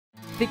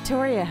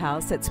Victoria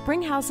House at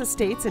Spring House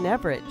Estates in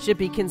Everett should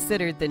be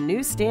considered the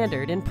new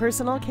standard in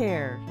personal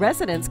care.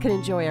 Residents can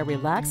enjoy a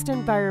relaxed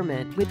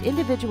environment with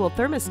individual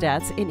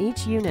thermostats in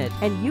each unit,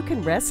 and you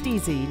can rest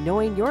easy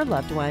knowing your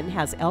loved one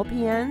has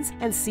LPNs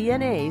and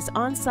CNAs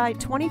on site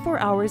 24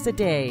 hours a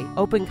day.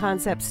 Open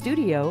concept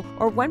studio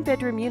or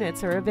one-bedroom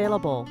units are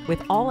available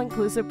with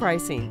all-inclusive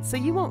pricing, so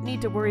you won't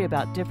need to worry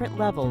about different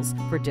levels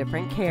for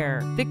different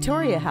care.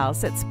 Victoria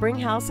House at Spring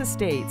House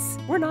Estates.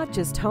 We're not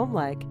just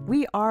home-like,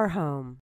 we are home.